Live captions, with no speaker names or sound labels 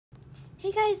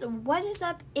Hey guys, what is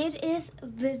up? It is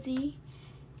Lizzie,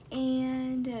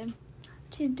 and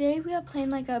today we are playing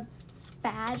like a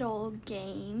battle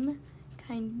game,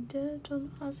 kinda, don't know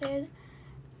how to say it,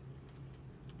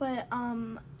 but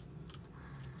I'm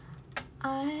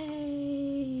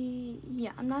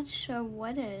not sure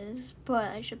what it is,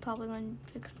 but I should probably want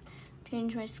to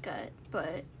change my skirt,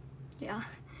 but yeah,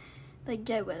 like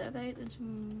get rid of it, it's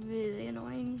really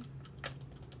annoying.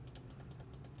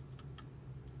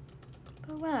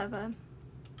 But whatever.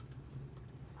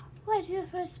 Oh, I do the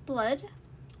first blood.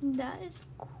 That is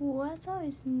cool. That's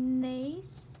always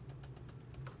nice.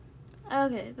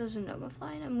 Okay, there's no more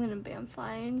flying. I'm gonna ban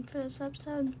flying for this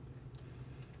episode.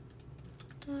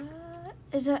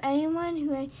 Is there anyone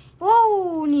who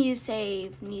whoa, need to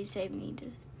save. Is there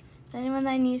anyone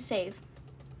that I need to save?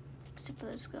 Except for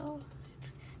this girl.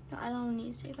 No, I don't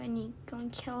need to save. I need to go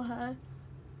and kill her.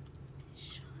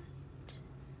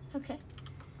 Okay.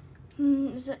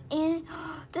 This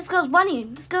girl's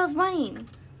running.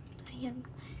 I have to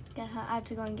get her. I have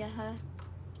to go and get her.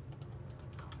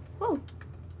 Whoa.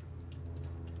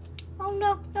 Oh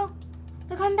no.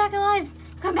 They're coming back alive.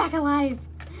 I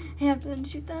have to go and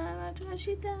shoot them.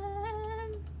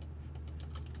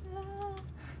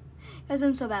 Guys,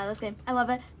 I'm so bad at this game. I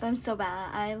love it, but I'm so bad.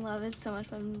 I love it so much,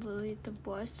 but I'm literally the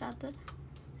worst at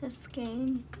this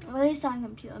game. Well, at least on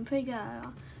computer. I'm pretty good at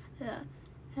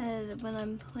when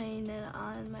I'm playing it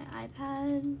on my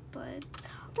iPad, but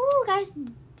oh guys,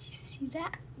 did you see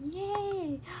that?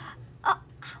 Yay! I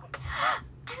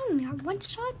only got one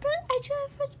shot, but I drew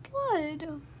first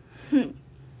blood.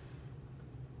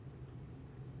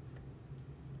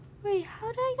 Wait,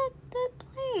 how did I get that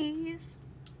place?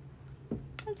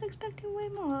 I was expecting way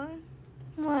more.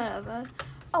 Whatever.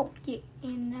 Oh yeah,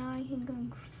 and now I can go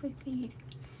and quickly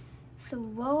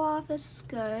throw off a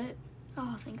skirt.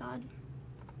 Oh, thank God.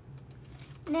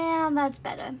 Now that's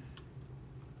better.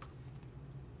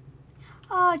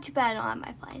 Oh, too bad I don't have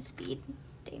my flying speed.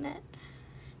 Dang it.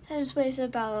 I just wasted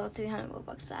about 300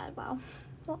 Robux for that. Wow.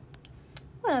 Well,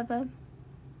 whatever.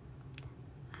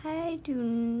 I do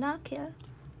not care.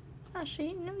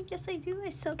 Actually, no, yes I do. I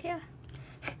still care.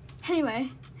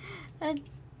 Anyway, let's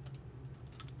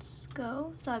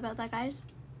go. Sorry about that, guys.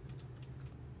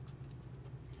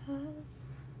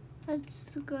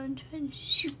 Let's go and try and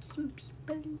shoot some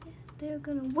people. They're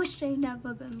gonna wish they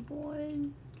never been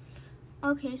born.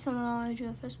 Okay, someone already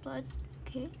drew first blood.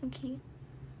 Okay.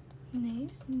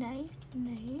 Nice.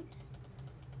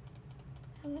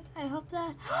 Okay, I hope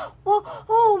that. Whoa!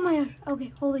 Oh my gosh.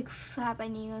 Okay, holy crap! I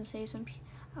need to say some.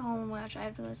 Oh my gosh! I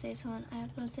have to say someone.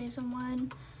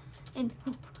 And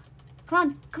oh,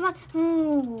 come on!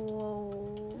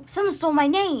 Oh, someone stole my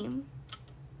name.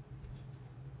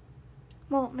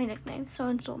 Well, my nickname.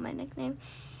 Someone stole my nickname,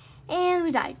 and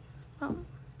we died. I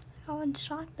got one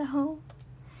shot though.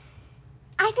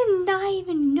 I did not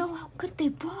even know how good they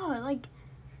were. Like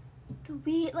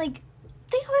they already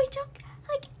took.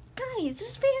 Like, guys,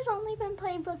 this video's only been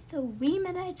playing for 3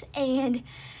 minutes, and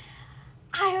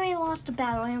I already lost a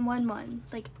battle and won one.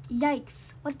 Like,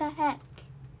 yikes! What the heck?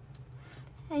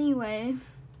 Anyway,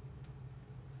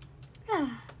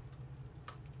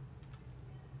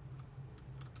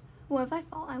 well, if I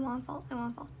fall, I want to fall.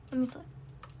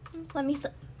 Let me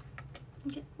slip.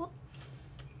 Okay, well,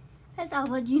 as I'll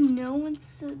let you know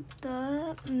once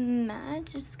the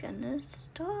match is gonna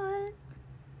start.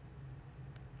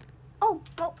 Oh,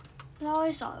 well, I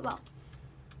already saw it. Well,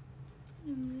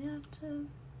 we have to.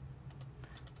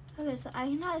 Okay, so I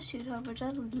cannot shoot her, which I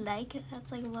like.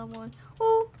 That's like a level 1.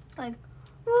 Woo! Like,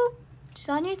 woo! She's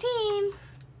on your team.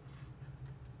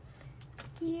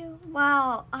 Thank you.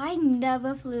 Wow, I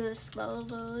never flew this slow.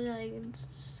 Literally, like, it's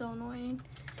so annoying.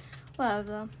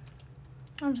 Whatever.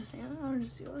 I'm just saying, I'll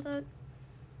just deal with it.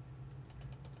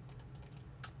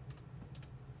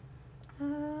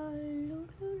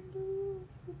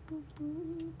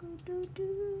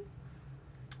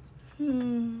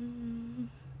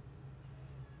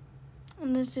 And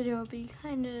this video will be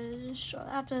kind of short.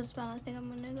 After this one, I think I'm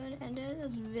gonna go and end it.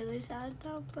 It's really sad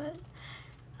though, but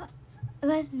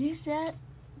guys, did you see that?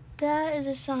 That is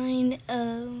a sign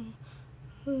of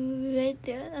right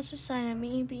there. That's a sign of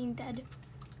me being dead.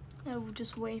 I was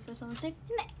just waiting for someone to say,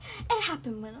 and it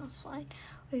happened when I was flying.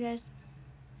 Wait, guys,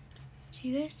 do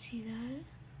you guys see that?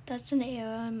 That's an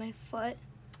arrow on my foot.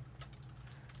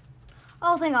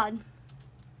 Oh, thank God.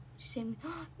 She saved me.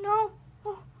 No.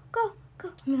 Oh, go.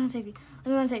 Let me go and save you.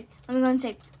 Let me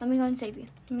go and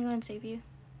save you.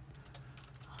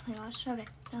 Oh my gosh. Okay.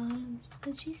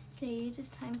 Did she say it's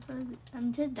time for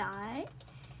them to die?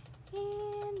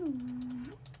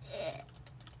 And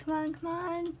come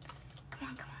on.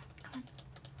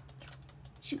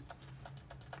 Shoot.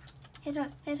 Hit her.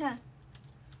 Hit her.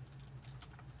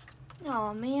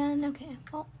 Oh man. Okay.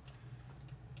 Oh.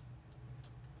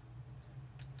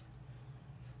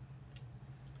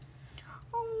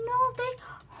 Oh no!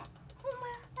 Oh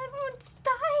my! Everyone's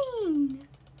dying.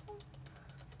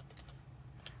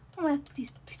 Oh my!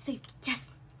 Please save.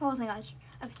 Yes. Oh my gosh.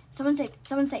 Okay. Someone saved.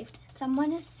 Someone saved.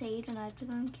 Someone is saved, and I have to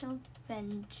go and kill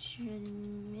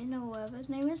Benjamin or whatever his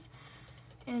name is.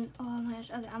 And oh my gosh.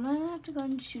 Okay. I'm gonna have to go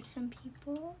and shoot some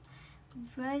people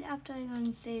right after I go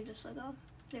and save this little girl.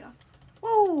 There you go.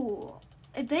 Whoa!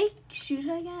 If they shoot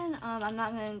her again, I'm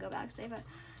not gonna go back save her.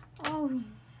 Oh.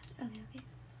 Okay.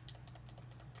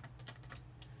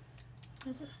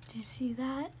 Do you see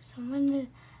that? Someone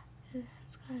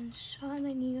has gotten shot and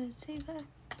I need to go save her.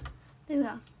 There we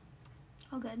go.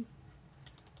 All good.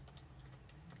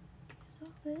 It's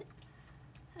all good.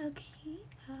 Okay.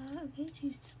 Okay,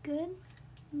 she's good.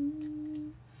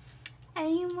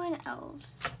 Anyone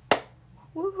else?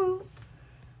 Woohoo!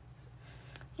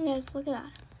 Hey guys, look at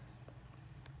that.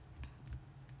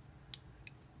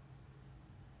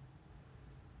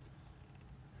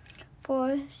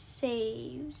 Four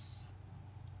saves.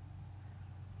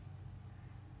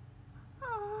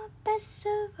 Best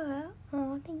over.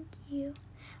 Oh, thank you.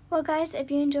 Well, guys,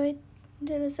 if you enjoyed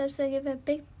this episode, give it a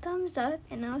big thumbs up,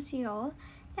 and I'll see you all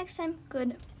next time.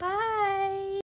 Goodbye.